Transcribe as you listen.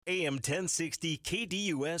AM 1060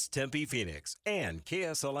 KDUS Tempe Phoenix and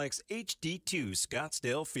KSLX HD2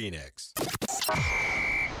 Scottsdale Phoenix.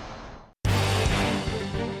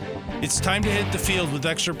 It's time to hit the field with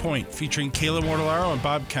Extra Point, featuring Kayla Mortellaro and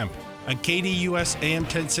Bob Kemp on KDUS AM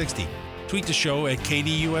 1060. Tweet the show at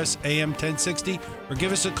KDUS AM 1060 or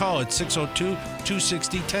give us a call at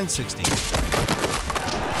 602-260-1060.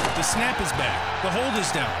 The snap is back. The hold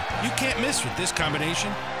is down. You can't miss with this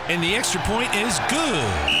combination. And the Extra Point is good.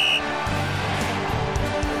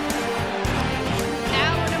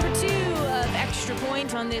 Hour number 2 of Extra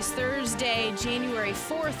Point on this Thursday, January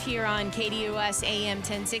 4th here on KDUS AM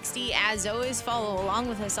 1060. As always, follow along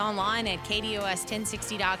with us online at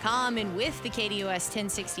KDUS1060.com and with the KDUS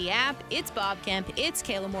 1060 app. It's Bob Kemp. It's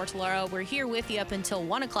Kayla Mortellaro. We're here with you up until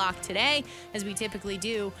 1 o'clock today, as we typically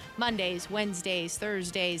do Mondays, Wednesdays,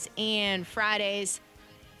 Thursdays, and Fridays.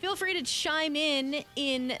 Feel free to chime in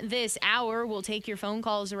this hour. We'll take your phone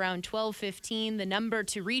calls around 12:15. The number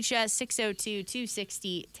to reach us,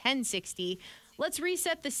 602-260-1060. Let's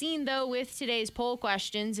reset the scene, though, with today's poll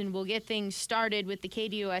questions, and we'll get things started with the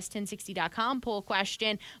KDUS1060.com poll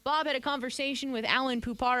question. Bob had a conversation with Alan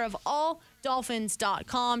Pupar of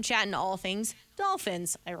AllDolphins.com, chatting all things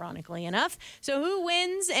Dolphins, ironically enough. So who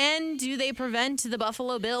wins, and do they prevent the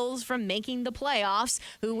Buffalo Bills from making the playoffs?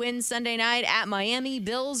 Who wins Sunday night at Miami,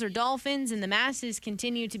 Bills or Dolphins? And the masses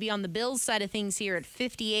continue to be on the Bills side of things here at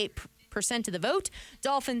 58% of the vote.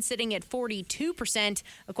 Dolphins sitting at 42%,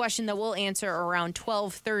 a question that we'll answer around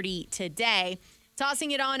 12:30 today. Tossing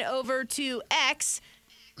it on over to X.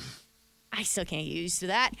 I still can't get used to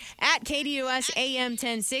that. At KDUS AM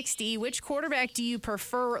 1060, which quarterback do you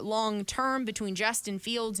prefer long-term between Justin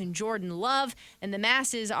Fields and Jordan Love? And the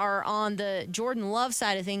masses are on the Jordan Love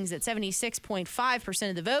side of things at 76.5%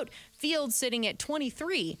 of the vote. Fields sitting at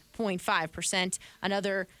 23.5%.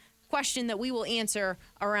 Another question that we will answer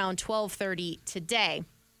around 12:30 today.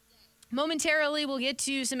 Momentarily, we'll get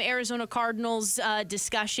to some Arizona Cardinals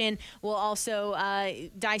discussion. We'll also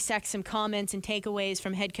dissect some comments and takeaways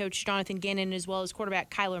from head coach Jonathan Gannon as well as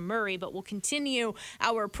quarterback Kyler Murray. But we'll continue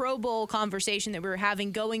our Pro Bowl conversation that we were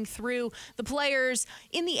having, going through the players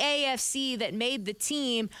in the AFC that made the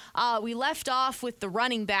team. We left off with the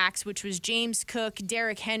running backs, which was James Cook,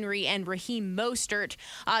 Derrick Henry, and Raheem Mostert.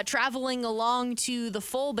 Traveling along to the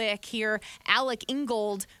fullback here, Alec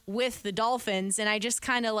Ingold with the Dolphins. And I just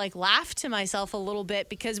kind of laughed to myself a little bit,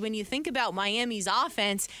 because when you think about Miami's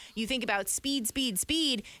offense, you think about speed.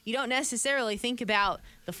 You don't necessarily think about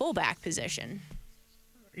the fullback position.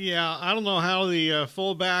 Yeah, I don't know how the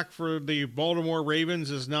fullback for the Baltimore Ravens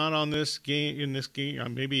is not on this game. In this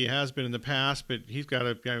game, maybe he has been in the past, but he's got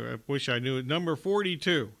I wish I knew it. Number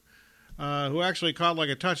 42, who actually caught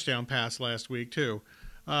a touchdown pass last week too.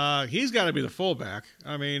 He's got to be the fullback.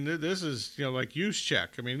 I mean, this is use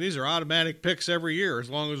check. I mean, these are automatic picks every year as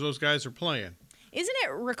long as those guys are playing. Isn't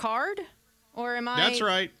it Ricard? Or am I? That's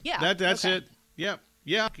right. Yeah, that's okay. it. Yep.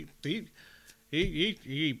 Yeah.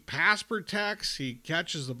 He pass protects. He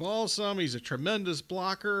catches the ball some. He's a tremendous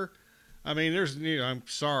blocker. I mean, I'm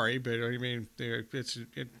sorry, but I mean,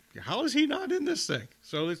 how is he not in this thing?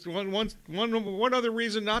 So it's one other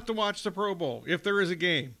reason not to watch the Pro Bowl if there is a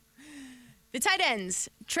game. The tight ends,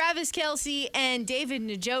 Travis Kelce and David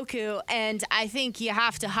Njoku, and I think you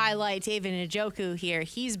have to highlight David Njoku here.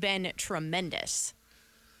 He's been tremendous.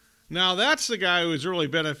 Now, that's the guy who's really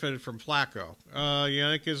benefited from Flacco. I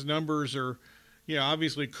think his numbers are,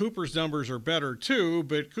 obviously Cooper's numbers are better too,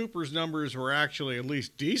 but Cooper's numbers were actually at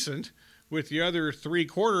least decent with the other three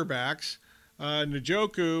quarterbacks.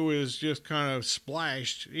 Njoku is just kind of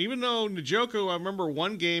splashed. Even though Njoku, I remember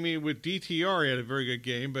one game with DTR, he had a very good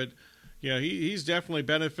game, but yeah, he's definitely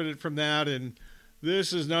benefited from that, and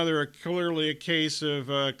this is clearly a case of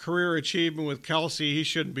career achievement with Kelce. He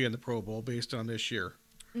shouldn't be in the Pro Bowl based on this year.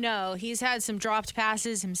 No, he's had some dropped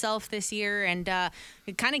passes himself this year, and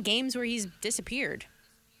kind of games where he's disappeared.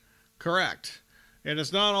 Correct. And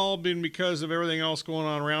it's not all been because of everything else going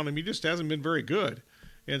on around him. He just hasn't been very good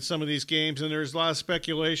in some of these games, and there's a lot of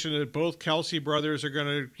speculation that both Kelce brothers are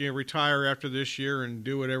going to retire after this year and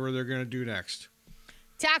do whatever they're going to do next.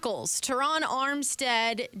 Tackles, Teron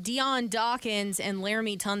Armstead, Deion Dawkins, and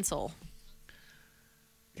Laramie Tunsil.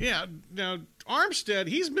 Yeah, now Armstead,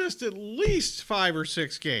 he's missed at least 5 or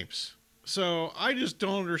 6 games. So I just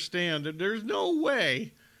don't understand that there's no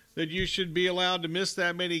way that you should be allowed to miss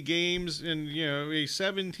that many games in a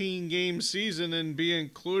 17-game season and be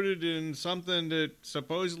included in something that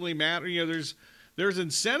supposedly matters. There's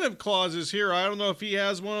incentive clauses here. I don't know if he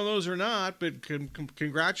has one of those or not, but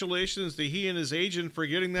congratulations to he and his agent for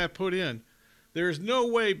getting that put in. There's no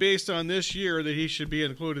way based on this year that he should be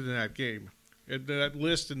included in that game. that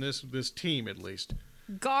list and this team at least.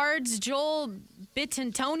 Guards, Joel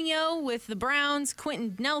Bitonio with the Browns,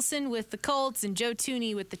 Quentin Nelson with the Colts, and Joe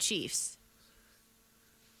Thuney with the Chiefs.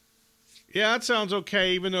 Yeah, that sounds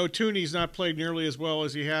okay, even though Tooney's not played nearly as well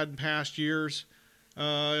as he had in past years.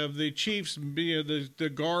 The Chiefs,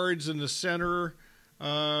 the guards and the center,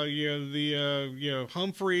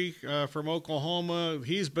 Humphrey from Oklahoma,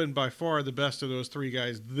 he's been by far the best of those three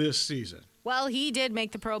guys this season. Well, he did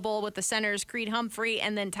make the Pro Bowl with the centers, Creed Humphrey,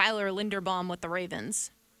 and then Tyler Linderbaum with the Ravens.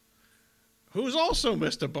 Who's also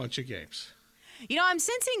missed a bunch of games. I'm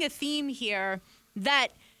sensing a theme here that,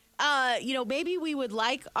 maybe we would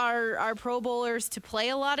like our Pro Bowlers to play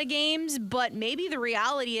a lot of games, but maybe the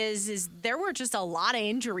reality is there were just a lot of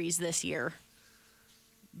injuries this year.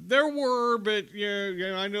 There were, but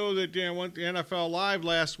I know that I went to NFL Live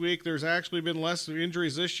last week. There's actually been less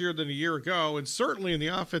injuries this year than a year ago, and certainly in the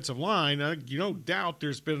offensive line, no doubt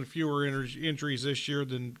there's been fewer injuries this year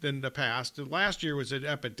than the past. Last year was an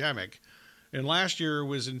epidemic, and last year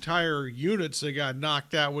was entire units that got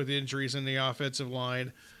knocked out with injuries in the offensive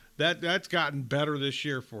line. That's gotten better this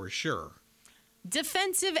year for sure.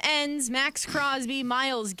 Defensive ends, Max Crosby,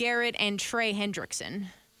 Myles Garrett, and Trey Hendrickson.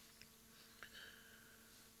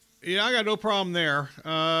 Yeah, I got no problem there.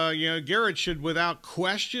 Garrett should, without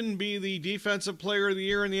question, be the defensive player of the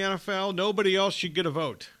year in the NFL. Nobody else should get a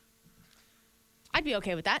vote. I'd be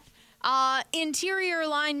okay with that. Interior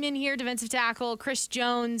lineman here, defensive tackle, Chris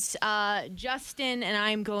Jones, Justin, and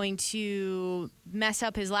I'm going to mess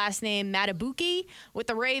up his last name, Matabuki with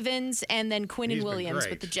the Ravens, and then Quinnen Williams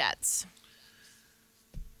with the Jets.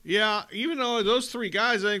 Yeah, even though those three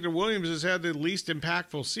guys, I think that Williams has had the least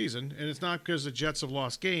impactful season, and it's not because the Jets have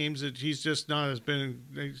lost games. He's just not been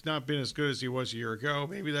as good as he was a year ago.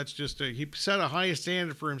 Maybe that's just he set a high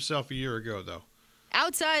standard for himself a year ago, though.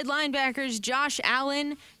 Outside linebackers, Josh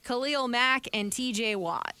Allen, Khalil Mack, and T.J.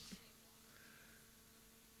 Watt.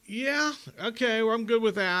 Yeah, okay, well, I'm good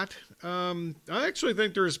with that. I actually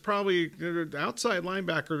think there's probably outside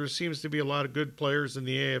linebacker. There seems to be a lot of good players in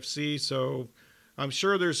the AFC, so I'm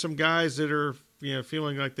sure there's some guys that are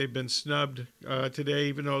feeling like they've been snubbed today,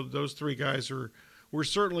 even though those three guys were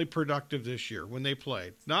certainly productive this year when they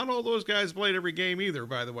played. Not all those guys played every game either,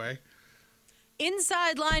 by the way.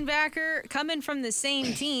 Inside linebacker, coming from the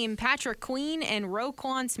same team, Patrick Queen and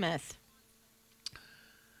Roquan Smith.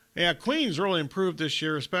 Yeah, Queen's really improved this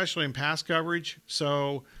year, especially in pass coverage.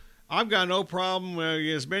 So I've got no problem.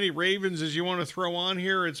 As many Ravens as you want to throw on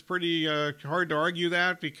here, it's pretty hard to argue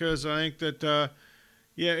that, because I think that,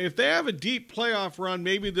 if they have a deep playoff run,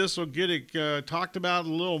 maybe this will get it talked about a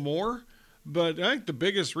little more. But I think the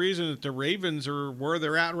biggest reason that the Ravens are where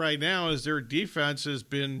they're at right now is their defense has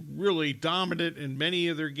been really dominant in many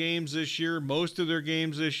of their games this year, most of their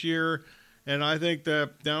games this year. And I think I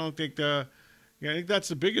think that's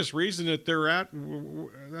the biggest reason that they're at.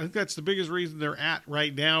 I think that's the biggest reason they're at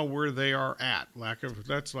right now where they are at.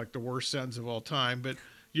 That's like the worst sentence of all time, but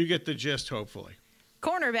you get the gist, hopefully.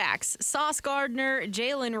 Cornerbacks, Sauce Gardner,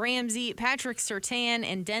 Jalen Ramsey, Patrick Surtain,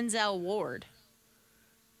 and Denzel Ward.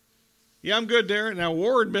 Yeah, I'm good there. Now,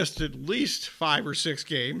 Ward missed at least 5 or 6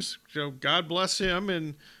 games, so God bless him,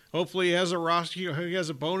 and hopefully he has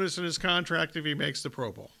a bonus in his contract if he makes the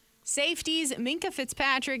Pro Bowl. Safeties, Minkah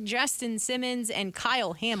Fitzpatrick, Justin Simmons, and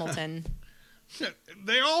Kyle Hamilton.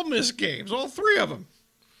 They all miss games, all 3 of them.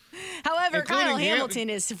 However, Kyle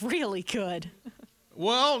Hamilton is really good.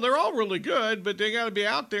 Well, they're all really good, but they got to be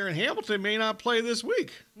out there, and Hamilton may not play this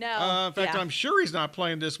week. No. In fact, I'm sure he's not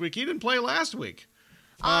playing this week. He didn't play last week.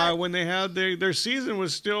 When they had their season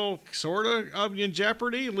was still sort of in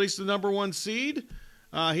jeopardy, at least the number 1 seed.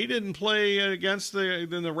 He didn't play against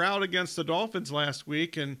the rout against the Dolphins last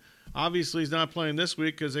week, and obviously he's not playing this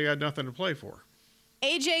week because they had nothing to play for.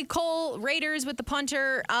 A.J. Cole, Raiders with the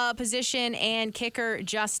punter position, and kicker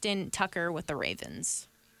Justin Tucker with the Ravens.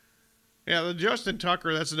 Yeah, the Justin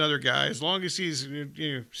Tucker, that's another guy. As long as he's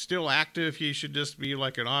still active, he should just be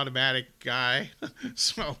like an automatic guy.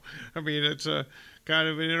 So, I mean, it's a kind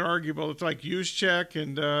of an inarguable. It's like Juszczyk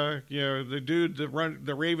and the dude that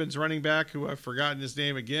the Ravens running back, who I've forgotten his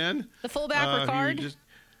name again. The fullback Ricard.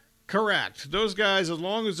 Correct. Those guys, as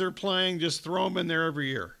long as they're playing, just throw them in there every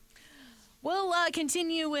year. We'll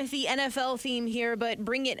continue with the NFL theme here, but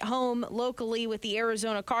bring it home locally with the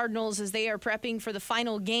Arizona Cardinals as they are prepping for the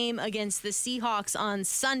final game against the Seahawks on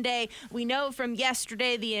Sunday. We know from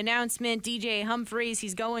yesterday the announcement, DJ Humphries,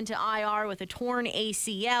 he's going to IR with a torn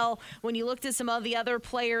ACL. When you looked at some of the other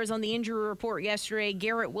players on the injury report yesterday,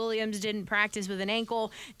 Garrett Williams didn't practice with an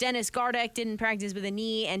ankle, Dennis Gardeck didn't practice with a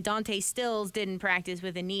knee, and Dante Stills didn't practice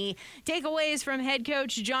with a knee. Takeaways from head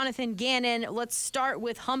coach Jonathan Gannon. Let's start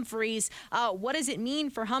with Humphries. What does it mean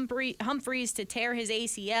for Humphreys to tear his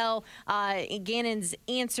ACL? Gannon's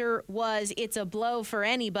answer was, it's a blow for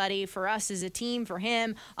anybody, for us as a team, for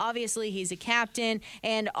him. Obviously, he's a captain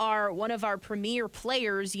and one of our premier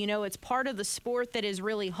players. You know, it's part of the sport that is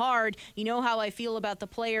really hard. You know how I feel about the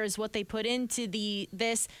players, what they put into the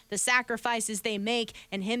sacrifices they make,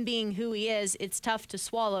 and him being who he is, it's tough to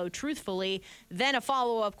swallow, truthfully. Then a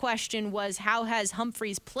follow-up question was, how has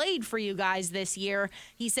Humphreys played for you guys this year?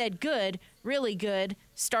 He said, good, really good,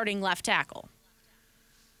 starting left tackle.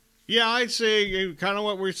 Yeah, I'd say kind of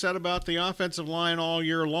what we said about the offensive line all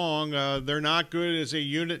year long. They're not good as a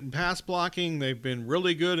unit in pass blocking. They've been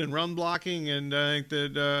really good in run blocking, and I think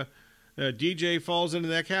that DJ falls into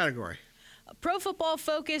that category. Pro Football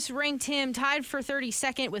Focus ranked him tied for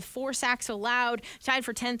 32nd with 4 sacks allowed, tied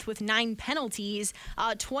for 10th with 9 penalties,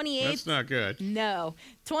 28th. That's not good. No.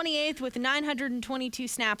 28th with 922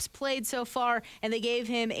 snaps played so far, and they gave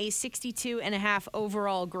him a 62.5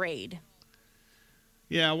 overall grade.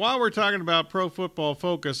 Yeah, while we're talking about Pro Football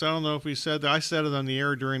Focus, I don't know if we said that. I said it on the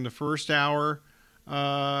air during the first hour.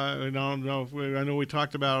 I don't know if I know we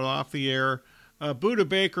talked about it off the air. Budda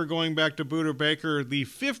Baker, going back to Budda Baker, the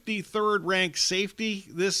 53rd ranked safety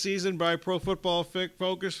this season by Pro Football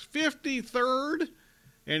Focus. 53rd,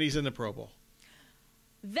 and he's in the Pro Bowl.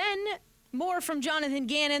 Then more from Jonathan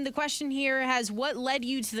Gannon. The question here has, what led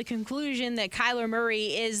you to the conclusion that Kyler Murray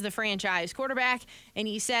is the franchise quarterback? And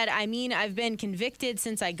he said, I've been convicted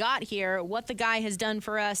since I got here. What the guy has done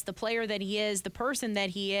for us, the player that he is, the person that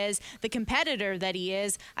he is, the competitor that he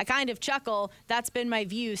is. I kind of chuckle. That's been my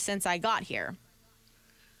view since I got here.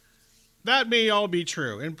 That may all be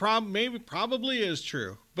true, and probably is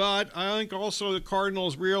true. But I think also the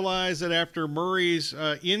Cardinals realize that after Murray's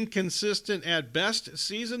inconsistent at best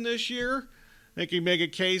season this year, they can make a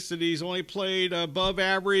case that he's only played above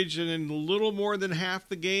average and in a little more than half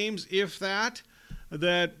the games, if that.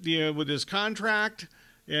 That, with his contract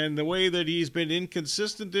and the way that he's been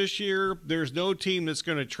inconsistent this year, there's no team that's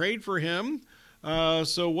going to trade for him.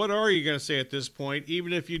 So what are you going to say at this point,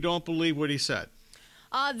 even if you don't believe what he said?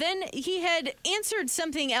 Then he had answered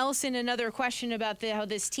something else in another question about how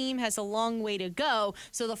this team has a long way to go.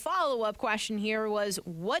 So the follow-up question here was,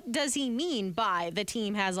 what does he mean by the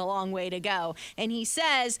team has a long way to go? And he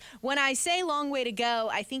says, when I say long way to go,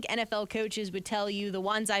 I think NFL coaches would tell you, the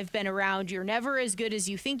ones I've been around, you're never as good as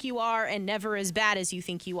you think you are and never as bad as you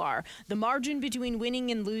think you are. The margin between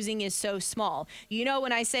winning and losing is so small.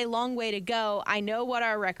 When I say long way to go, I know what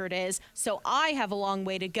our record is, so I have a long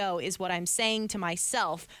way to go is what I'm saying to myself.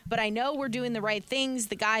 But I know we're doing the right things.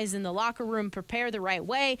 The guys in the locker room prepare the right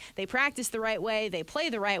way. They practice the right way. They play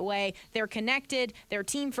the right way. They're connected. They're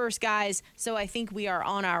team-first guys. So I think we are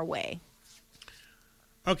on our way.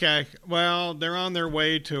 Okay, well, they're on their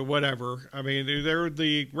way to whatever. I mean,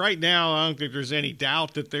 right now, I don't think there's any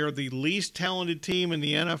doubt that they're the least talented team in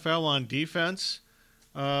the NFL on defense.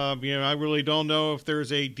 I really don't know if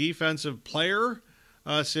there's a defensive player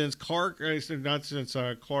since Clark,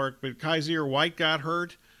 but Kaiser White got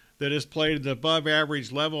hurt, that has played at the above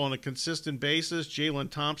average level on a consistent basis.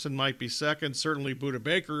 Jalen Thompson might be second. Certainly Budda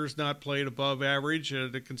Baker has not played above average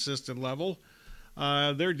at a consistent level.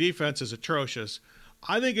 Their defense is atrocious.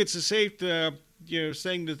 I think it's a safe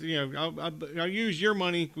saying that, I'll use your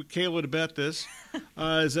money, Kayla, to bet this,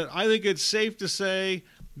 is that I think it's safe to say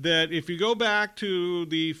that if you go back to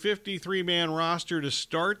the 53-man roster to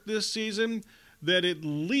start this season, that at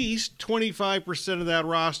least 25% of that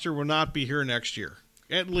roster will not be here next year.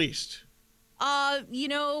 At least. I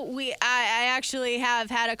actually have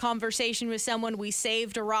had a conversation with someone. We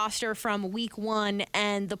saved a roster from week 1,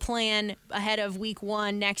 and the plan ahead of week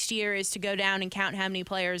 1 next year is to go down and count how many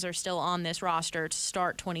players are still on this roster to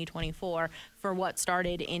start 2024 for what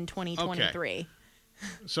started in 2023. Okay.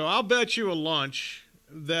 So I'll bet you a lunch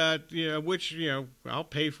that, which I'll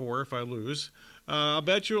pay for if I lose. I'll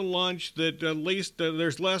bet you a lunch that at least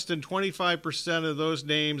there's less than 25% of those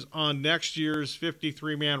names on next year's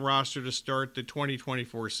 53-man roster to start the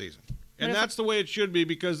 2024 season. And that's the way it should be,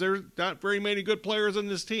 because there's not very many good players in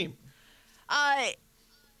this team.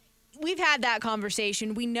 We've had that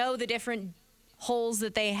conversation. We know the different holes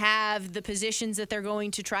that they have, the positions that they're going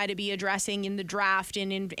to try to be addressing in the draft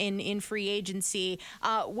and in free agency.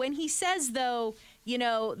 When he says, though,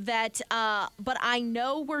 but I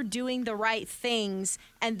know we're doing the right things,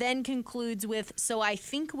 and then concludes with, so I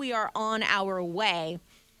think we are on our way.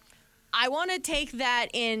 I want to take that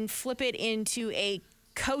and flip it into a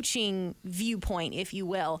coaching viewpoint, if you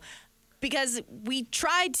will, because we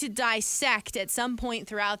tried to dissect at some point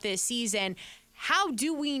throughout this season how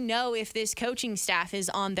do we know if this coaching staff is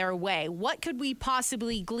on their way? What could we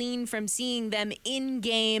possibly glean from seeing them in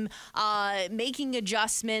game, making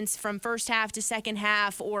adjustments from first half to second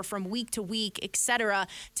half or from week to week, etc.,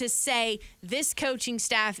 to say this coaching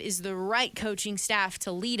staff is the right coaching staff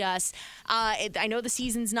to lead us? I know the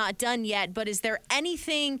season's not done yet, but is there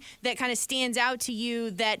anything that kind of stands out to you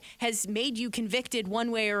that has made you convicted one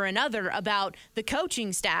way or another about the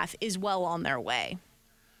coaching staff is well on their way?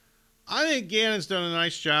 I think Gannon's done a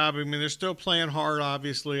nice job. I mean, they're still playing hard,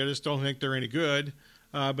 obviously. I just don't think they're any good,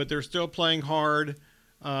 but they're still playing hard.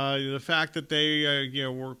 The fact that they,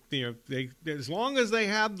 as long as they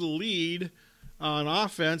have the lead on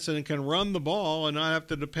offense and can run the ball and not have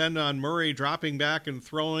to depend on Murray dropping back and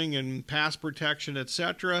throwing and pass protection,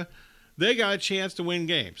 etc., they got a chance to win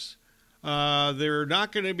games. They're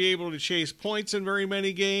not going to be able to chase points in very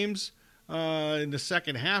many games, in the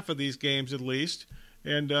second half of these games at least.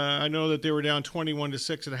 And I know that they were down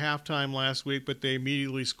 21-6 at halftime last week, but they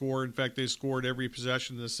immediately scored. In fact, they scored every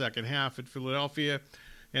possession in the second half at Philadelphia.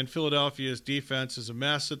 And Philadelphia's defense is a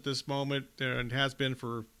mess at this moment and has been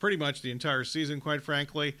for pretty much the entire season, quite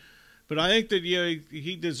frankly. But I think that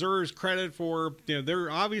he deserves credit for, they're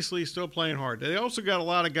obviously still playing hard. They also got a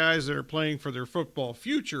lot of guys that are playing for their football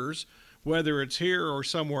futures, whether it's here or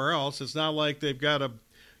somewhere else. It's not like they've got a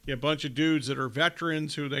bunch of dudes that are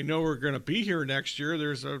veterans who they know are going to be here next year.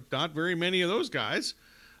 There's not very many of those guys.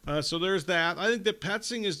 So there's that. I think that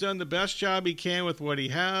Petzing has done the best job he can with what he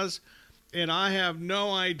has, and I have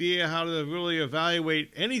no idea how to really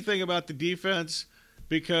evaluate anything about the defense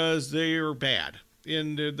because they are bad.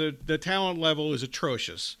 And the talent level is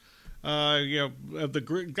atrocious. Of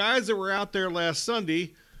the guys that were out there last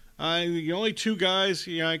Sunday, the only two guys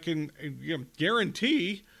I can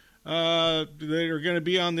guarantee that are going to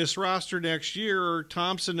be on this roster next year are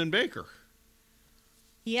Thompson and Baker.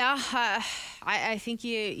 Yeah, I think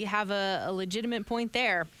you have a legitimate point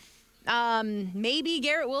there. Maybe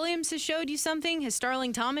Garrett Williams has showed you something. Has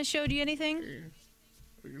Starling Thomas showed you anything?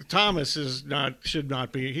 Thomas should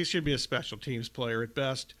not be. He should be a special teams player at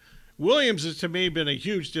best. Williams has, to me, been a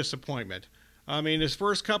huge disappointment. I mean, his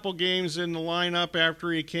first couple games in the lineup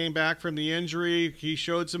after he came back from the injury, he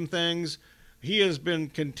showed some things. He has been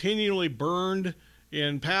continually burned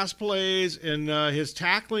in pass plays, and his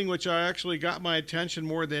tackling, which I actually got my attention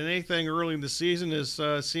more than anything early in the season, has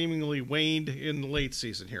seemingly waned in the late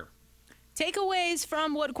season here. Takeaways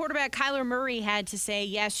from what quarterback Kyler Murray had to say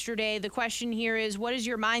yesterday. The question here is, what is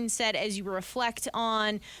your mindset as you reflect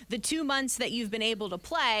on the 2 months that you've been able to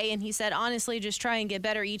play? And he said, honestly, just try and get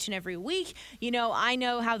better each and every week. I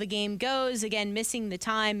know how the game goes. Again, missing the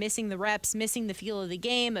time, missing the reps, missing the feel of the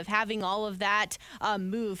game, of having all of that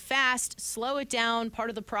move fast, slow it down, part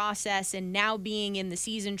of the process, and now being in the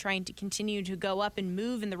season, trying to continue to go up and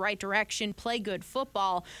move in the right direction, play good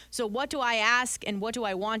football. So what do I ask and what do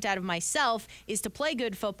I want out of myself is to play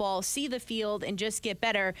good football, see the field, and just get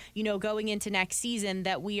better, going into next season,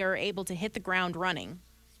 that we are able to hit the ground running.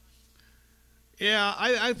 Yeah,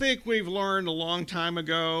 I think we've learned a long time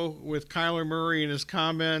ago with Kyler Murray and his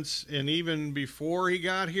comments, and even before he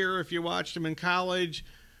got here, if you watched him in college,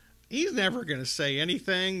 he's never going to say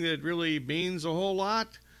anything that really means a whole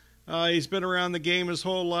lot. He's been around the game his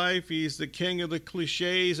whole life. He's the king of the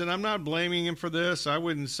cliches, and I'm not blaming him for this. I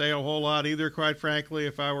wouldn't say a whole lot either, quite frankly,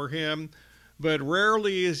 if I were him. But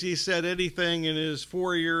rarely has he said anything in his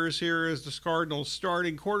 4 years here as the Cardinals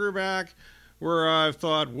starting quarterback where I've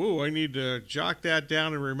thought, whoa, I need to jot that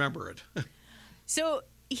down and remember it. So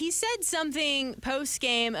he said something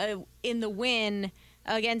post-game in the win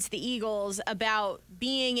against the Eagles about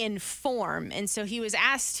being in form. And so he was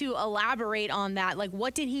asked to elaborate on that. Like,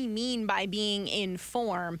 what did he mean by being in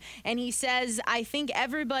form? And he says, I think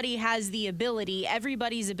everybody has the ability.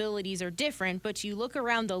 Everybody's abilities are different, but you look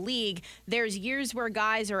around the league, there's years where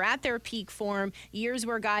guys are at their peak form, years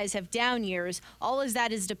where guys have down years. All of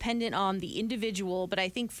that is dependent on the individual. But I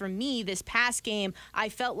think for me, this past game, I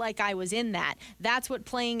felt like I was in that. That's what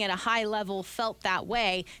playing at a high level felt that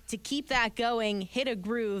way. To keep that going, hit a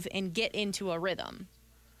groove and get into a rhythm.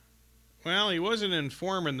 Well, he wasn't in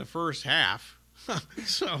form in the first half.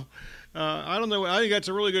 So I don't know. I think that's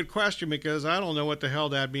a really good question because I don't know what the hell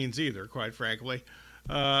that means either, quite frankly.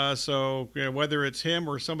 So whether it's him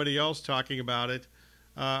or somebody else talking about it,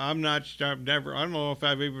 I don't know if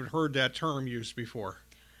I've even heard that term used before.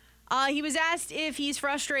 He was asked if he's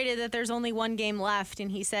frustrated that there's only one game left,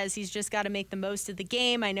 and he says he's just got to make the most of the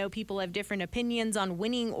game. I know people have different opinions on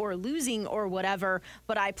winning or losing or whatever,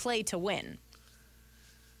 but I play to win.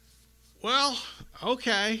 Well,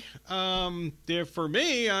 okay. For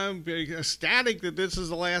me, I'm ecstatic that this is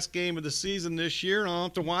the last game of the season this year, and I don't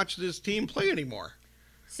have to watch this team play anymore.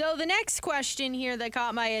 So the next question here that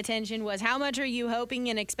caught my attention was, how much are you hoping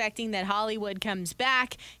and expecting that Hollywood comes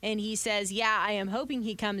back? And he says, yeah, I am hoping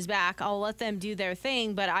he comes back. I'll let them do their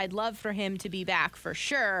thing, but I'd love for him to be back for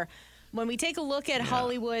sure. When we take a look at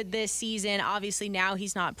Hollywood this season, obviously now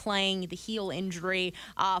he's not playing, the heel injury.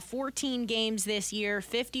 14 games this year,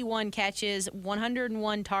 51 catches,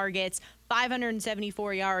 101 targets,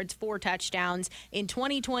 574 yards, 4 touchdowns. In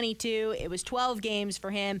 2022, it was 12 games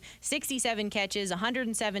for him, 67 catches,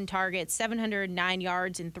 107 targets, 709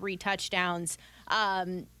 yards, and 3 touchdowns.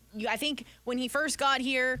 I think when he first got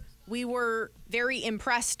here, we were very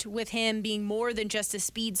impressed with him being more than just a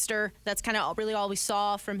speedster. That's kind of really all we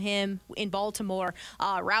saw from him in Baltimore,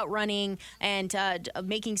 route running and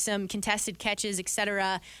making some contested catches,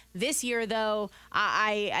 etc. This year, though,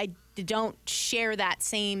 I don't share that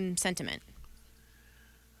same sentiment.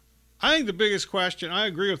 I think the biggest question, I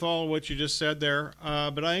agree with all of what you just said there,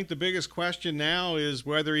 but I think the biggest question now is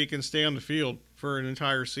whether he can stay on the field for an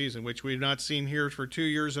entire season, which we've not seen here for 2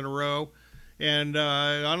 years in a row. And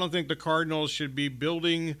I don't think the Cardinals should be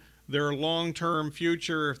building their long-term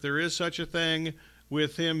future, if there is such a thing,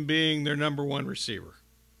 with him being their number one receiver.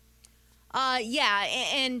 Yeah,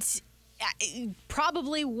 and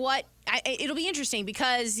probably what it'll be interesting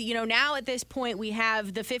because, now at this point we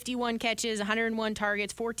have the 51 catches, 101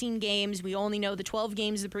 targets, 14 games. We only know the 12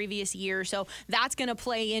 games the previous year. So that's going to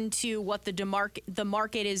play into what the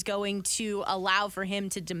market is going to allow for him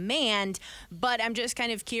to demand. But I'm just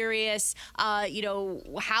kind of curious,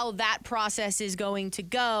 how that process is going to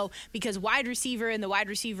go, because wide receiver in the wide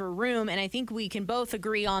receiver room, and I think we can both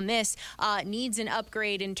agree on this, needs an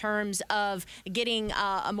upgrade in terms of getting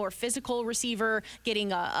a more physical receiver,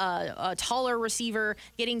 getting a taller receiver,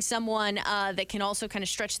 getting someone that can also kind of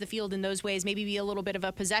stretch the field in those ways, maybe be a little bit of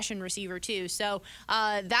a possession receiver too. So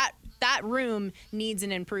that room needs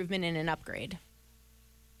an improvement and an upgrade.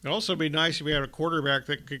 It'd also be nice if we had a quarterback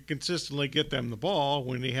that could consistently get them the ball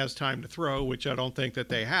when he has time to throw, which I don't think that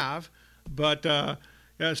they have. But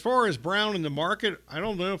as far as Brown in the market, I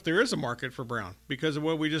don't know if there is a market for Brown because of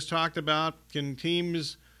what we just talked about. Can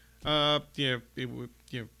teams, I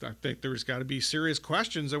think there's got to be serious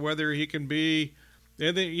questions of whether he can be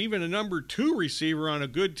even a number 2 receiver on a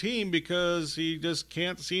good team because he just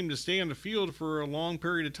can't seem to stay on the field for a long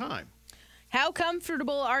period of time. How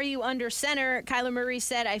comfortable are you under center? Kyler Murray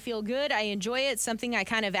said, I feel good. I enjoy it. Something I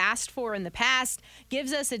kind of asked for in the past.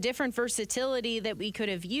 Gives us a different versatility that we could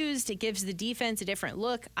have used. It gives the defense a different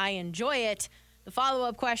look. I enjoy it. The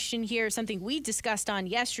follow-up question here, something we discussed on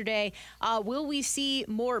yesterday. Will we see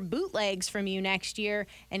more bootlegs from you next year?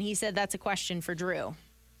 And he said that's a question for Drew.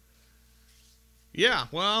 Yeah,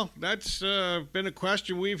 well, that's been a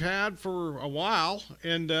question we've had for a while.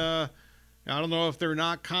 And I don't know if they're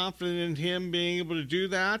not confident in him being able to do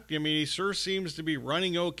that. I mean, he sure seems to be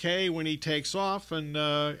running okay when he takes off and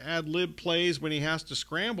ad-lib plays when he has to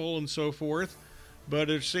scramble and so forth. But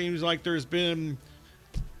it seems like there's been...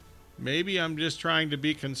 Maybe I'm just trying to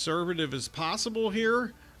be conservative as possible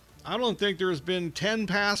here. I don't think there's been 10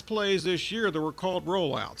 pass plays this year that were called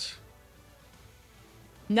rollouts.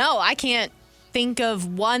 No, I can't think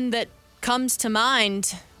of one that comes to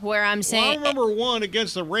mind where I'm saying... Well, I remember one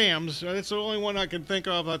against the Rams. That's the only one I can think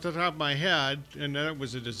of off the top of my head, and that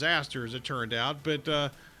was a disaster as it turned out. But,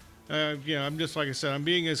 I'm just, like I said, I'm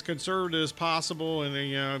being as conservative as possible,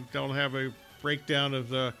 and don't have a breakdown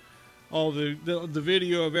of all the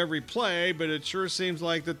video of every play, but it sure seems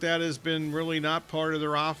like that has been really not part of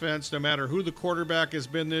their offense, no matter who the quarterback has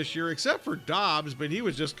been this year, except for Dobbs, but he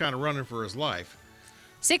was just kind of running for his life.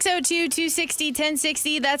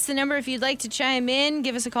 602-260-1060. That's the number if you'd like to chime in.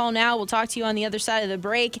 Give us a call now. We'll talk to you on the other side of the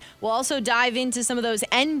break. We'll also dive into some of those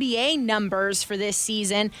NBA numbers for this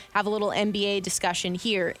season. Have a little NBA discussion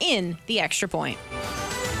here in the Extra Point.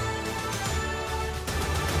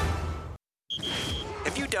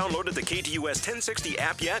 Have you downloaded the KDUS 1060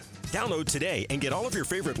 app yet? Download today and get all of your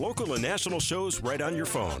favorite local and national shows right on your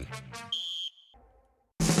phone.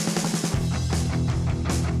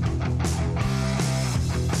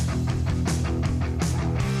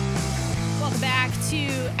 Welcome back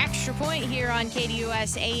to Extra Point here on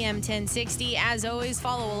KDUS AM 1060. As always,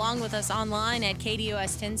 follow along with us online at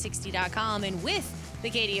KDUS1060.com and with the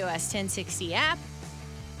KDUS 1060 app.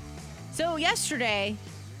 So yesterday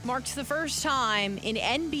marked the first time in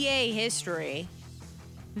NBA history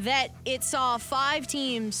that it saw 5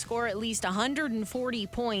 teams score at least 140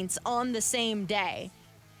 points on the same day.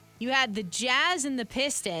 You had the Jazz and the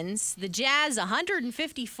Pistons. The Jazz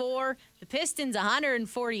 154, the Pistons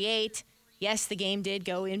 148. Yes, the game did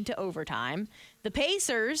go into overtime. The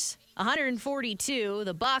Pacers, 142.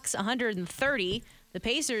 The Bucks, 130. The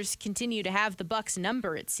Pacers continue to have the Bucks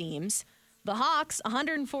number, it seems. The Hawks,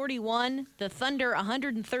 141. The Thunder,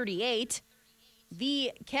 138.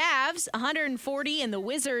 The Cavs, 140. And the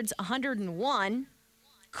Wizards, 101.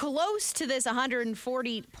 Close to this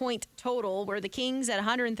 140-point total, where the Kings at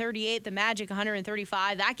 138, the Magic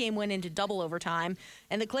 135. That game went into double overtime.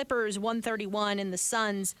 And the Clippers 131 and the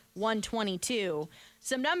Suns 122.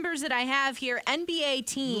 Some numbers that I have here, NBA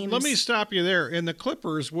teams. Let me stop you there. And the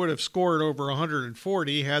Clippers would have scored over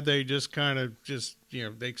 140 had they they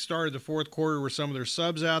started the fourth quarter with some of their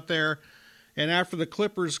subs out there. And after the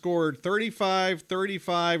Clippers scored 35,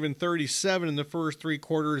 35, and 37 in the first three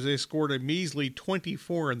quarters, they scored a measly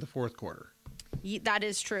 24 in the fourth quarter. That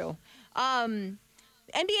is true.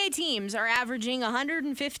 NBA teams are averaging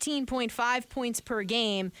 115.5 points per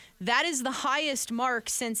game. That is the highest mark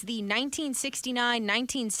since the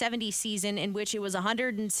 1969-1970 season, in which it was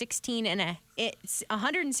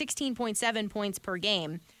 116.7 points per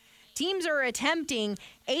game. Teams are attempting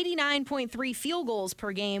 89.3 field goals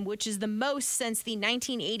per game, which is the most since the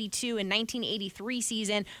 1982 and 1983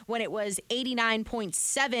 season, when it was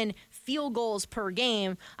 89.7 field goals per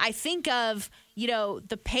game. I think of,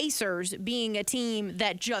 the Pacers being a team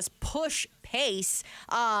that just push pace,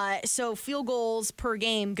 so field goals per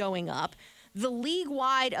game going up. The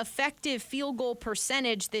league-wide effective field goal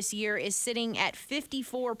percentage this year is sitting at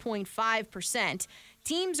 54.5%.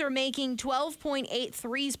 Teams are making 12.8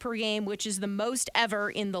 threes per game, which is the most ever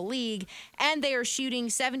in the league, and they are shooting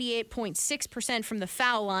 78.6% from the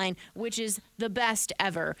foul line, which is the best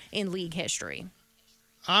ever in league history.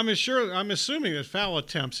 I'm assuming that foul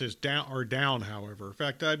attempts are down, however. In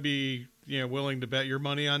fact, I'd be willing to bet your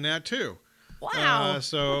money on that too. Wow.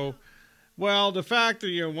 The fact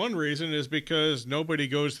that, one reason is because nobody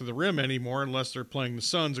goes to the rim anymore unless they're playing the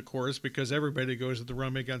Suns, of course, because everybody goes to the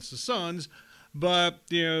rim against the Suns. But,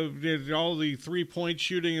 all the three-point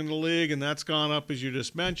shooting in the league, and that's gone up, as you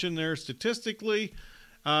just mentioned there, statistically.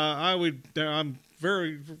 I'm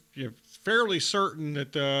fairly certain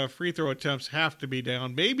that free throw attempts have to be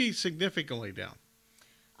down, maybe significantly down.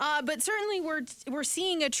 But certainly we're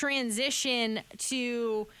seeing a transition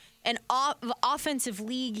to an offensive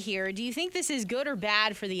league here. Do you think this is good or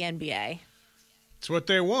bad for the NBA? It's what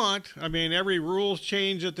they want. I mean, every rules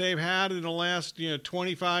change that they've had in the last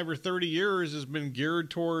 25 or 30 years has been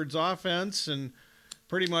geared towards offense, and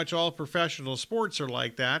pretty much all professional sports are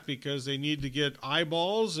like that because they need to get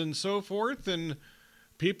eyeballs and so forth, and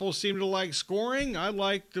people seem to like scoring. I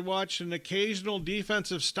like to watch an occasional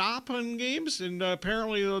defensive stop on games, and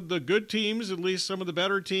apparently the good teams, at least some of the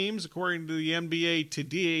better teams, according to the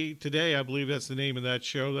NBA Today, I believe that's the name of that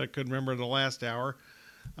show that I couldn't remember in the last hour.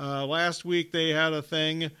 Last week they had a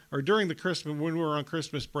thing, or during the Christmas, when we were on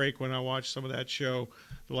Christmas break, when I watched some of that show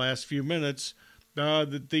the last few minutes,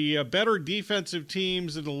 the better defensive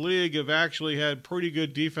teams in the league have actually had pretty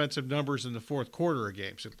good defensive numbers in the fourth quarter of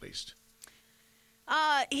games, at least.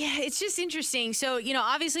 Yeah, it's just interesting. So,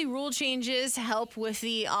 obviously rule changes help with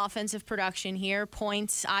the offensive production here,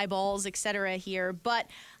 points, eyeballs, etc. here. But,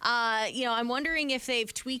 I'm wondering if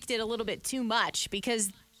they've tweaked it a little bit too much, because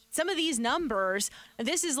some of these numbers,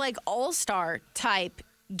 this is like all-star type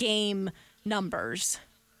game numbers.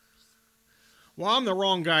 Well, I'm the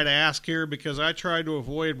wrong guy to ask here because I try to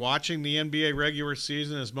avoid watching the NBA regular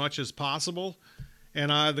season as much as possible.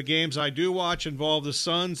 And the games I do watch involve the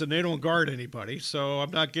Suns, and they don't guard anybody. So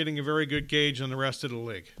I'm not getting a very good gauge on the rest of the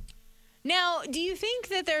league. Now, do you think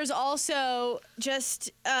that there's also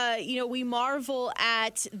just, we marvel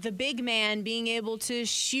at the big man being able to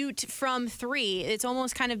shoot from three? It's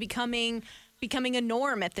almost kind of becoming a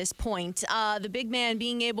norm at this point. The big man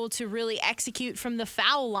being able to really execute from the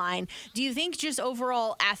foul line. Do you think just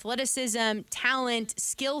overall athleticism, talent,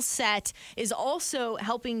 skill set is also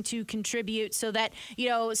helping to contribute so that,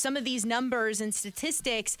 some of these numbers and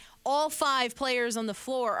statistics, all five players on the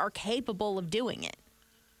floor are capable of doing it?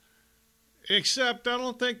 Except I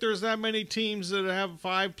don't think there's that many teams that have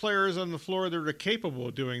five players on the floor that are capable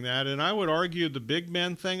of doing that. And I would argue the big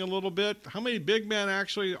men thing a little bit. How many big men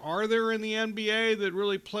actually are there in the NBA that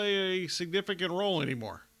really play a significant role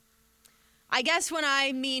anymore? I guess when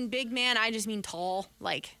I mean big man, I just mean tall,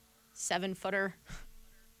 like 7-footer.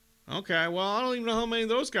 Okay, well, I don't even know how many of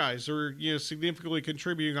those guys are significantly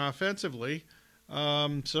contributing offensively.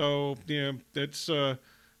 It's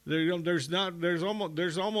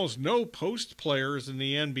There's almost no post players in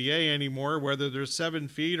the NBA anymore, whether they're 7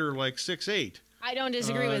 feet or like 6'8". I don't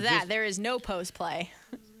disagree with that. There is no post play.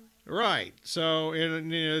 Right. So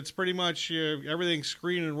it's pretty much everything's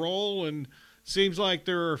screen and roll, and Seems like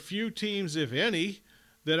there are a few teams, if any,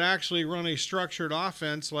 that actually run a structured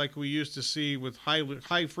offense like we used to see with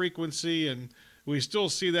high frequency, and we still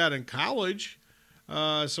see that in college.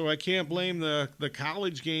 So I can't blame the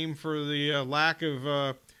college game for the lack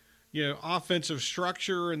of offensive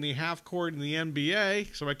structure in the half court in the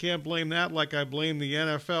NBA. So I can't blame that like I blame the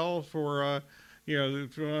NFL for I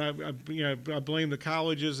blame the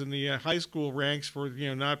colleges and the high school ranks for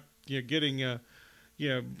not getting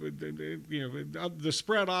the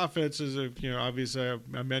spread offenses. Obviously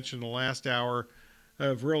I mentioned the last hour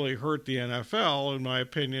have really hurt the NFL in my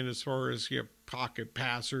opinion as far as pocket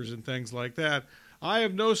passers and things like that. I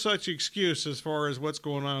have no such excuse as far as what's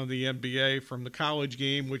going on in the NBA from the college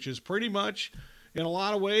game, which is pretty much, in a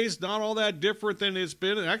lot of ways, not all that different than it's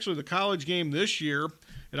been. Actually, the college game this year,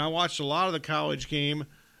 and I watched a lot of the college games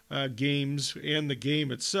and the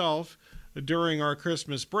game itself during our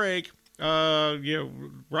Christmas break.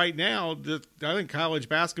 Right now, I think college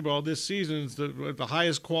basketball this season is the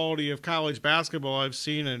highest quality of college basketball I've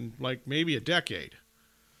seen in like maybe a decade.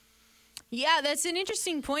 Yeah, that's an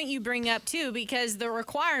interesting point you bring up, too, because the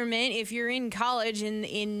requirement, if you're in college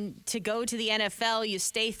and to go to the NFL, you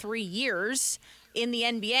stay 3 years. In the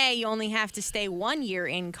NBA, you only have to stay 1 year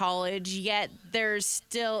in college, yet there's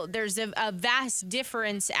a vast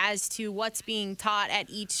difference as to what's being taught at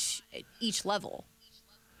each level.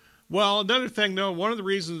 Well, another thing, though, one of the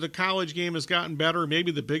reasons the college game has gotten better,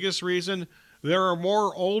 maybe the biggest reason, there are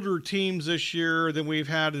more older teams this year than we've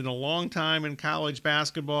had in a long time in college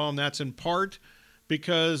basketball, and that's in part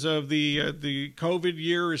because of the COVID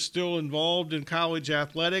year is still involved in college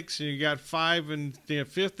athletics, and you got 5th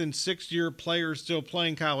and 6th year players still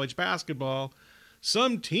playing college basketball.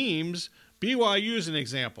 Some teams, BYU is an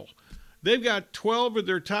example, they've got 12 of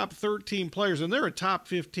their top 13 players, and they're a top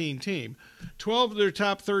 15 team. 12 of their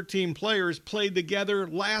top 13 players played together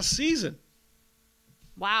last season.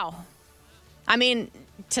 Wow. I mean,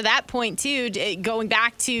 to that point, too, going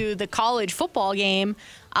back to the college football game,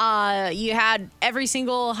 you had every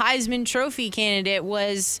single Heisman Trophy candidate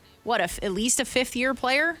was, at least a 5th-year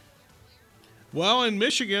player? Well, in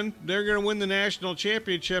Michigan, they're going to win the national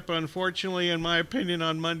championship, unfortunately, in my opinion,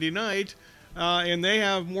 on Monday night. And they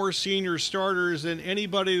have more senior starters than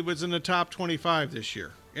anybody that was in the top 25 this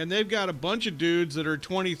year. And they've got a bunch of dudes that are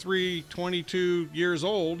 23, 22 years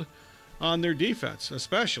old on their defense,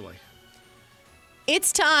 especially.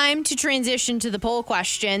 It's time to transition to the poll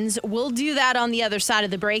questions. We'll do that on the other side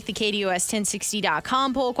of the break, the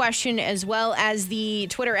KDUS1060.com poll question, as well as the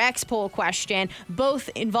Twitter X poll question, both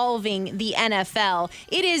involving the NFL.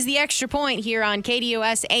 It is the Extra Point here on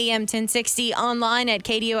KDUS AM 1060, online at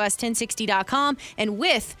KDUS1060.com, and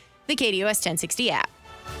with the KDUS 1060 app.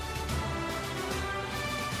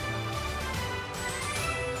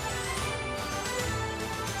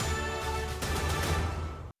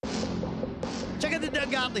 Check out the Doug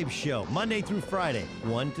Gottlieb Show, Monday through Friday,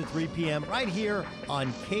 1 to 3 p.m., right here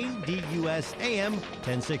on KDUS AM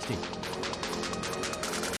 1060.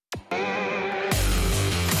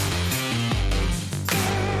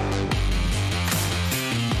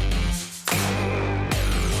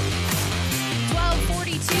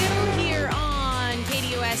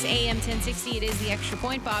 AM 1060. It is the Extra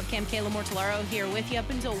Point. Bob, Kim, Kayla, Mortellaro here with you up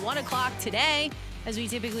until 1 o'clock today, as we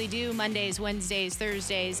typically do Mondays, Wednesdays,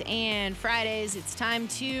 Thursdays, and Fridays. It's time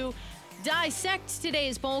to dissect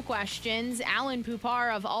today's poll questions. Alan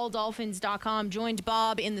Pupar of alldolphins.com joined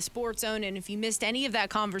Bob in the Sports Zone, and if you missed any of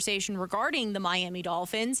that conversation regarding the Miami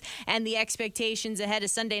Dolphins and the expectations ahead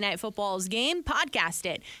of Sunday Night Football's game, podcast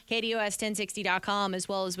it. KDUS1060.com, as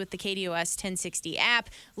well as with the KDUS 1060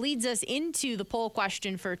 app. Leads us into the poll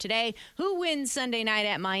question for today. Who wins Sunday night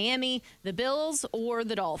at Miami, the Bills or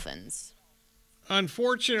the Dolphins?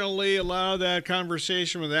 Unfortunately, a lot of that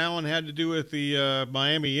conversation with Alan had to do with the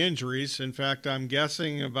Miami injuries. In fact, I'm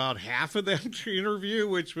guessing about half of that interview,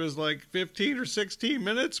 which was like 15 or 16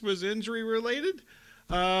 minutes, was injury related.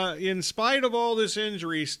 In spite of all this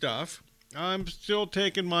injury stuff, I'm still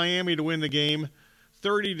taking Miami to win the game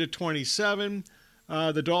 30-27.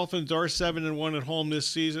 The Dolphins are 7-1 at home this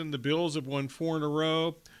season. The Bills have won 4 in a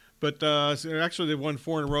row, but actually they've won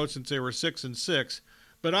 4 in a row since they were 6-6.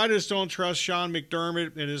 But I just don't trust Sean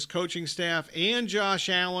McDermott and his coaching staff and Josh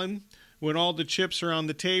Allen when all the chips are on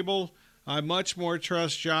the table. I much more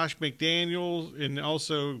trust Josh McDaniels and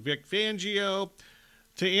also Vic Fangio.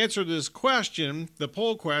 To answer this question, the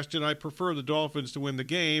poll question, I prefer the Dolphins to win the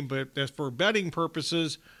game, but as for betting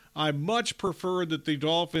purposes, I much prefer that the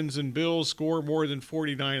Dolphins and Bills score more than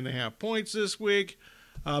 49.5 points this week.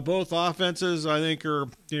 Both offenses, I think,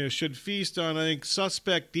 should feast on,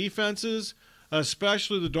 suspect defenses.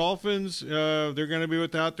 especially the Dolphins. They're going to be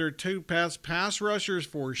without their two pass rushers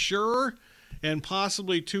for sure, and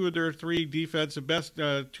possibly two of their three best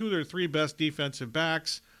defensive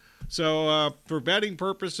backs. So for betting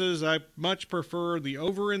purposes, I much prefer the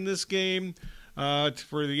over in this game.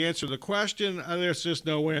 For the answer to the question, there's just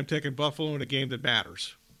no way I'm taking Buffalo in a game that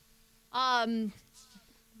matters.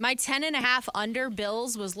 My 10.5 under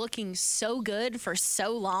Bills was looking so good for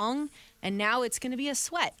so long, and now it's going to be a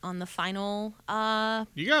sweat on the final.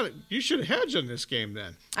 You should hedge on this game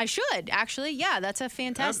then. I should, actually. Yeah, that's a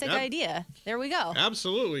fantastic idea. There we go.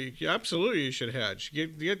 Absolutely, you should hedge.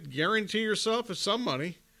 Guarantee yourself some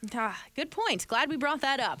money. Good point. Glad we brought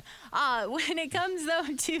that up. When it comes,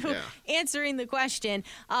 though, to answering the question,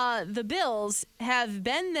 the Bills have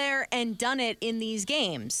been there and done it in these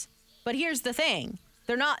games. But here's the thing.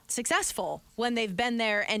 They're not successful when they've been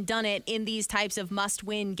there and done it in these types of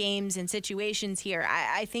must-win games and situations here.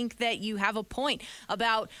 I think that you have a point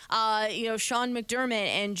about, Sean McDermott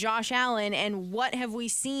and Josh Allen and what have we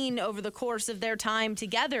seen over the course of their time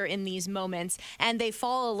together in these moments, and they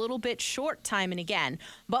fall a little bit short time and again.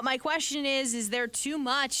 But my question is there too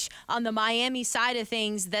much on the Miami side of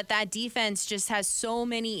things that defense just has so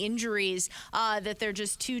many injuries that they're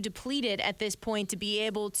just too depleted at this point to be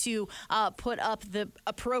able to put up the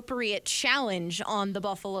appropriate challenge on the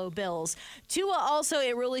Buffalo Bills? Tua also,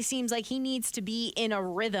 it really seems like he needs to be in a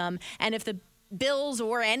rhythm, and if the Bills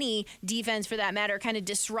or any defense for that matter kind of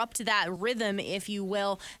disrupt that rhythm, if you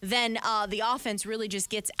will, then the offense really just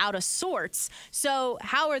gets out of sorts. So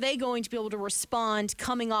how are they going to be able to respond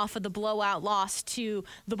coming off of the blowout loss to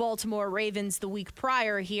the Baltimore Ravens the week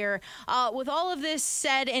prior here? With all of this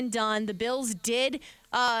said and done, the Bills did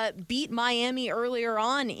beat Miami earlier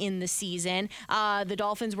on in the season. The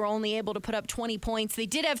Dolphins were only able to put up 20 points. They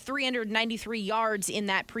did have 393 yards in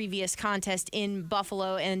that previous contest in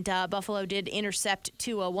Buffalo, and Buffalo did intercept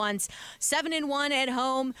Tua once. 7-1 at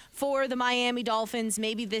home for the Miami Dolphins.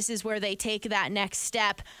 Maybe this is where they take that next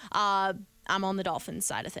step. I'm on the Dolphins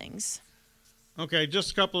side of things. Okay,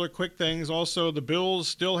 just a couple of quick things. Also, the Bills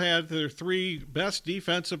still had their three best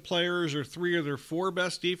defensive players, or three of their four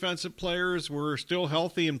best defensive players were still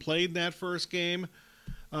healthy and played in that first game.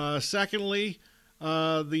 Secondly,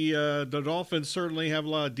 the Dolphins certainly have a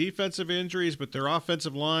lot of defensive injuries, but their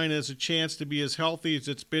offensive line has a chance to be as healthy as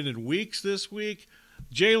it's been in weeks this week.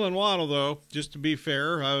 Jalen Waddle, though, just to be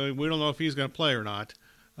fair, we don't know if he's going to play or not.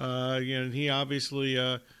 He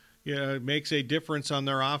obviously makes a difference on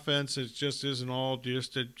their offense. It just isn't all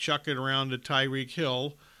just to chuck it around to Tyreek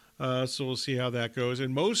Hill. So we'll see how that goes.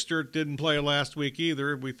 And Mostert didn't play last week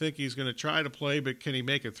either. We think he's going to try to play, but can he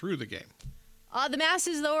make it through the game? The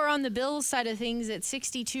masses, though, are on the Bills side of things at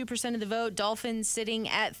 62% of the vote. Dolphins sitting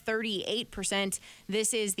at 38%.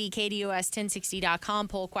 This is the KDUS1060.com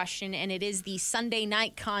poll question, and it is the Sunday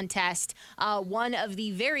night contest, one of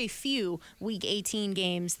the very few Week 18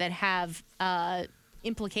 games that have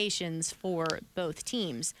implications for both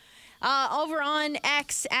teams. Over on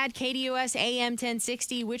X at KDUS AM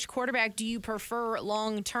 1060, which quarterback do you prefer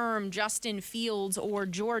long-term, Justin Fields or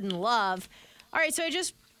Jordan Love? All right, so I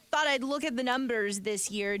just thought I'd look at the numbers this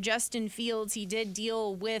year. Justin Fields, he did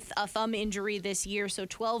deal with a thumb injury this year, so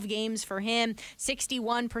 12 games for him,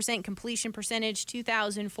 61% completion percentage,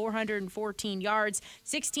 2,414 yards,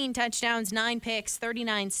 16 touchdowns, 9 picks,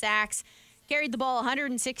 39 sacks. Carried the ball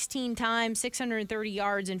 116 times, 630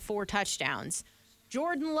 yards, and 4 touchdowns.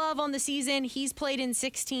 Jordan Love on the season, he's played in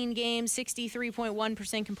 16 games,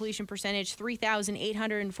 63.1% completion percentage,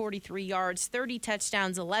 3,843 yards, 30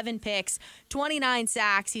 touchdowns, 11 picks, 29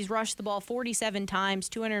 sacks. He's rushed the ball 47 times,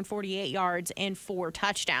 248 yards, and 4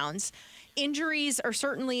 touchdowns. Injuries are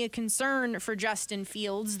certainly a concern for Justin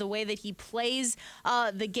Fields, the way that he plays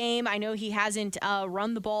the game. I know he hasn't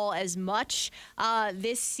run the ball as much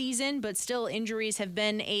this season, but still injuries have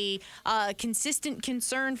been a consistent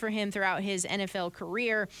concern for him throughout his NFL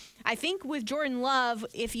career. I think with Jordan Love,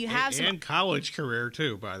 if you have and college career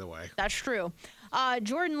too, by the way. That's true.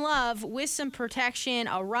 Jordan Love, with some protection,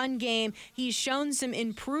 a run game, he's shown some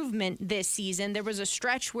improvement this season. There was a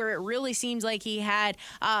stretch where it really seems like he had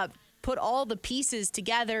put all the pieces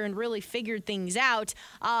together and really figured things out.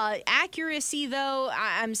 Accuracy, though,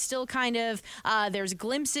 I'm still kind of, there's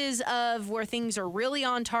glimpses of where things are really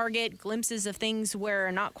on target, glimpses of things where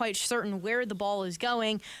I'm not quite certain where the ball is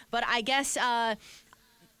going. But I guess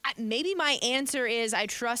maybe my answer is I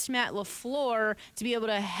trust Matt LaFleur to be able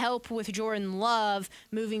to help with Jordan Love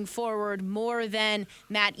moving forward more than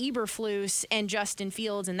Matt Eberflus and Justin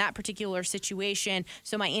Fields in that particular situation.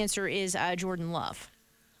 So my answer is Jordan Love.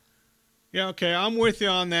 Yeah, okay, I'm with you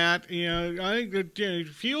on that. I think that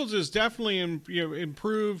Fields has definitely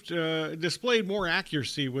improved, displayed more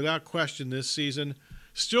accuracy without question this season.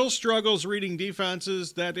 Still struggles reading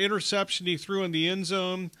defenses. That interception he threw in the end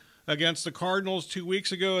zone against the Cardinals 2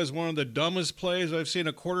 weeks ago is one of the dumbest plays I've seen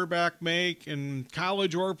a quarterback make in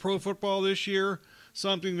college or pro football this year.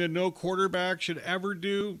 Something that no quarterback should ever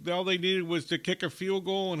do. All they needed was to kick a field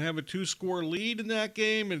goal and have a 2-score lead in that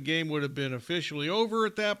game, and the game would have been officially over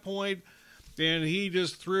at that point. And he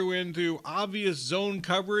just threw into obvious zone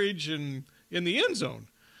coverage and in the end zone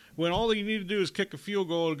when all he needed to do is kick a field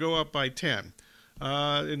goal to go up by 10.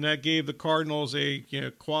 And that gave the Cardinals a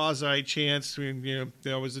quasi chance.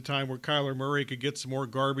 That was the time where Kyler Murray could get some more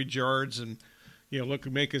garbage yards and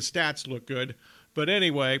make his stats look good. But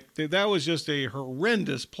anyway, that was just a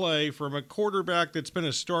horrendous play from a quarterback that's been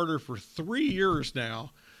a starter for 3 years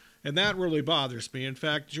now, and that really bothers me. In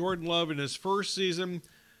fact, Jordan Love in his first season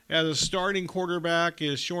as a starting quarterback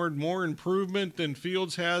has shown more improvement than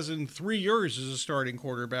Fields has in 3 years as a starting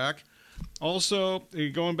quarterback. Also,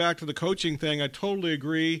 going back to the coaching thing, I totally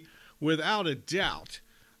agree. Without a doubt,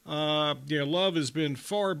 Love has been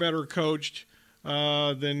far better coached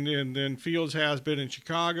than Fields has been in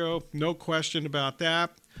Chicago. No question about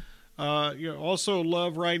that. Also,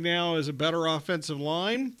 Love right now is a better offensive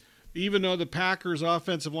line, even though the Packers'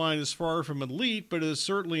 offensive line is far from elite, but it has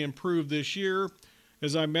certainly improved this year.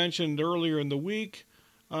 As I mentioned earlier in the week,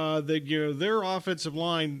 their offensive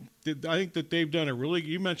line, I think that they've done a really.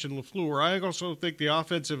 You mentioned LaFleur. I also think the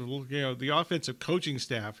offensive coaching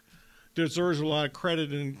staff deserves a lot of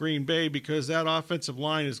credit in Green Bay because that offensive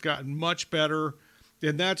line has gotten much better,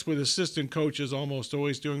 and that's with assistant coaches almost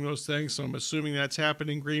always doing those things. So I'm assuming that's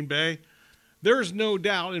happening in Green Bay. There's no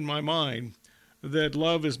doubt in my mind that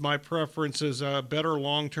Love is my preference as a better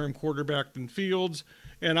long-term quarterback than Fields.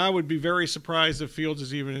 And I would be very surprised if Fields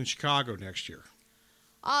is even in Chicago next year.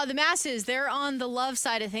 The masses, they're on the Love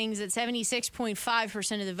side of things at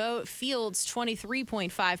 76.5% of the vote. Fields,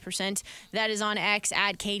 23.5%. That is on X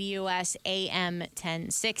at KDUS AM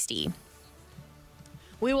 1060.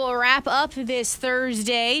 We will wrap up this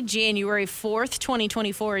Thursday, January 4th,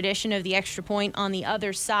 2024 edition of the Extra Point on the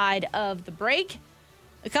other side of the break.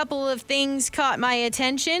 A couple of things caught my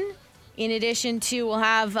attention. In addition to, we'll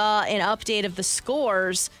have an update of the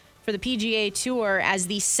scores for the PGA Tour as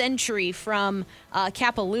the Century from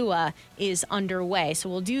Kapalua is underway. So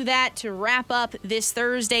we'll do that to wrap up this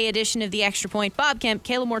Thursday edition of the Extra Point. Bob Kemp,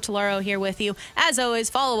 Kayla Mortellaro here with you. As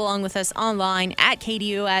always, follow along with us online at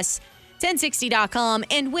KDUS1060.com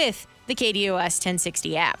and with the KDUS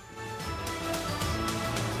 1060 app.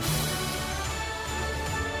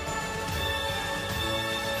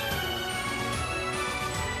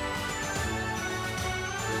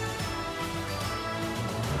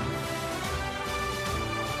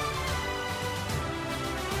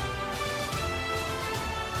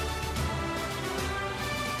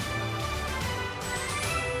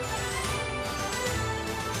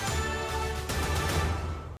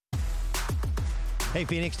 Hey,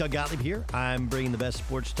 Phoenix, Doug Gottlieb here. I'm bringing the best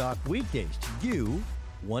sports talk weekdays to you,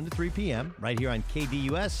 1 to 3 p.m., right here on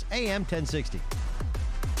KDUS AM 1060.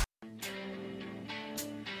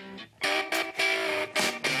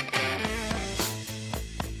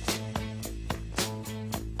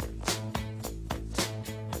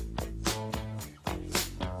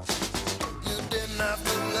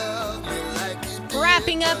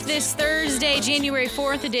 Wrapping up this Thursday, January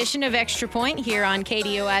 4th edition of Extra Point here on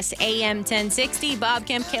KDUS AM 1060. Bob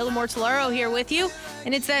Kemp, Kayla Mortellaro here with you.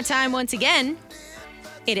 And it's that time once again.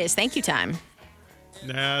 It is thank you time.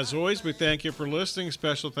 As always, we thank you for listening.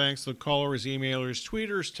 Special thanks to callers, emailers,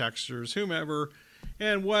 tweeters, texters, whomever,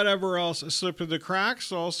 and whatever else slipped through the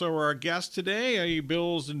cracks. Also, our guest today, a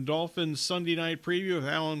Bills and Dolphins Sunday night preview with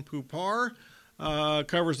Alan Pupar.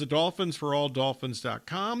 Covers the Dolphins for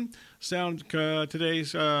alldolphins.com. Sound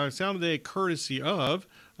today courtesy of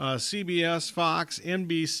CBS, Fox,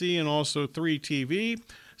 NBC, and also 3 TV.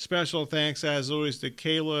 Special thanks, as always, to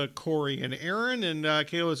Kayla, Corey, and Aaron. And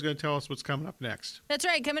Kayla's going to tell us what's coming up next. That's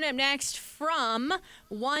right. Coming up next from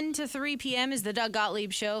 1 to 3 p.m. is the Doug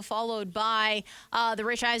Gottlieb Show, followed by the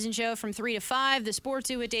Rich Eisen Show from 3 to 5, the Sports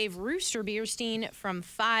Zoo with Dave Rooster Bierstein from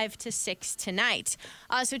 5 to 6 tonight.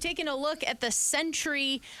 So taking a look at the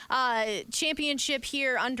Century Championship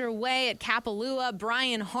here underway at Kapalua.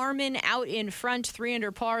 Brian Harmon out in front, 3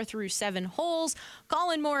 under par through 7 holes.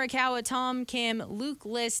 Colin Morikawa, Tom Kim, Luke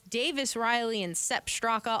List, Davis Riley, and Sepp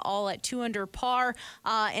Straka all at 2 under par.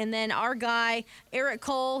 And then our guy, Eric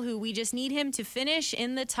Cole, who we just need him to finish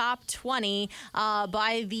in the top 20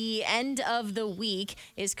 by the end of the week,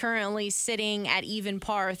 is currently sitting at even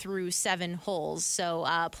par through 7 holes. So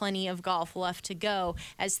plenty of golf left to go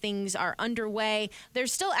as things are underway.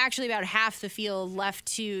 There's still actually about half the field left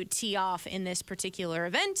to tee off in this particular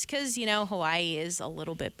event because, Hawaii is a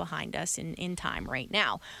little bit behind us in time right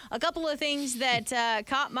now. A couple of things that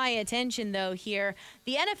caught my attention, though, here.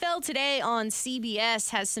 The NFL Today on CBS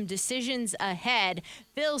has some decisions ahead.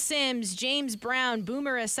 Phil Simms, James Brown,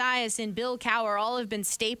 Boomer Esiason, and Bill Cowher all have been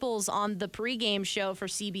staples on the pregame show for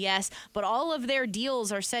CBS, but all of their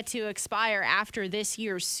deals are set to expire after this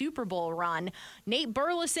year's Super Bowl run. Nate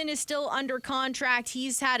Burleson is still under contract.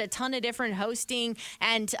 He's had a ton of different hosting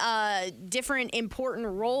and different important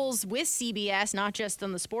roles with CBS, not just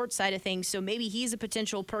on the sports side of things, so maybe he's a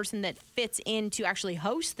potential person that fits in to actually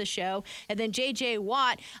host the show. And then J.J.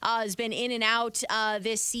 Watt has been in and out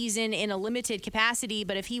this season in a limited capacity,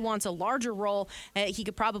 but if he wants a larger role, he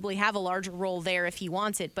could probably have a larger role there if he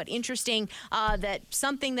wants it. But interesting that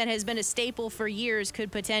something that has been a staple for years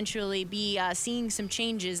could potentially be seeing some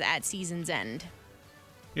changes at season's end.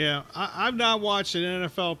 Yeah, I've not watched an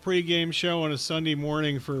NFL pregame show on a Sunday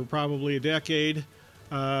morning for probably a decade.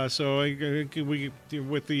 So we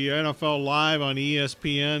with the NFL Live on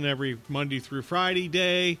ESPN every Monday through Friday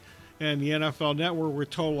day, and the NFL Network with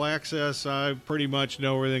total access, I pretty much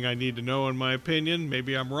know everything I need to know, in my opinion.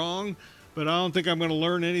 Maybe I'm wrong, but I don't think I'm going to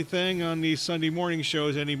learn anything on these Sunday morning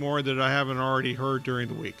shows anymore that I haven't already heard during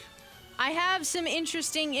the week. I have some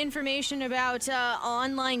interesting information about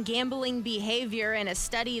online gambling behavior and a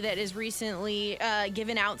study that has recently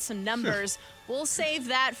given out some numbers. We'll save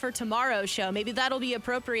that for tomorrow's show. Maybe that'll be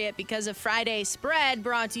appropriate because of Friday Spread,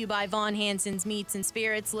 brought to you by Von Hansen's Meats and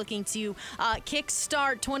Spirits, looking to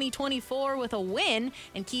kickstart 2024 with a win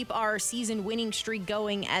and keep our season winning streak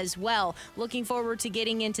going as well. Looking forward to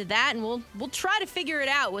getting into that, and we'll try to figure it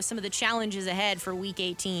out with some of the challenges ahead for Week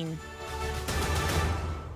 18.